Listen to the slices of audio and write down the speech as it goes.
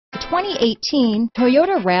2018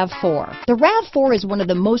 Toyota RAV4. The RAV4 is one of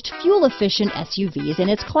the most fuel-efficient SUVs in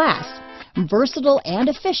its class. Versatile and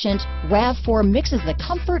efficient, RAV4 mixes the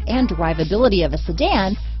comfort and drivability of a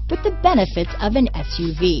sedan with the benefits of an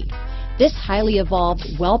SUV. This highly evolved,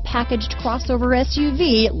 well-packaged crossover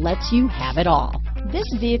SUV lets you have it all. This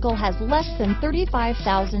vehicle has less than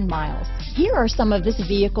 35,000 miles. Here are some of this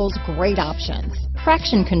vehicle's great options: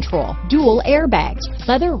 traction control, dual airbags,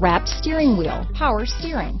 leather-wrapped steering wheel, power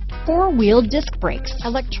steering, four-wheel disc brakes,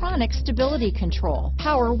 electronic stability control,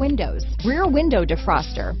 power windows, rear window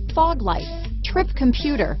defroster, fog lights, trip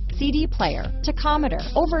computer, CD player, tachometer,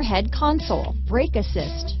 overhead console, brake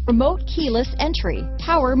assist, remote keyless entry,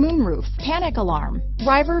 power moonroof, panic alarm,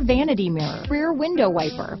 driver vanity mirror, rear window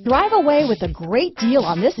wiper. Drive away with a great deal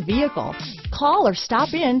on this vehicle. Call or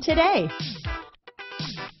stop in today.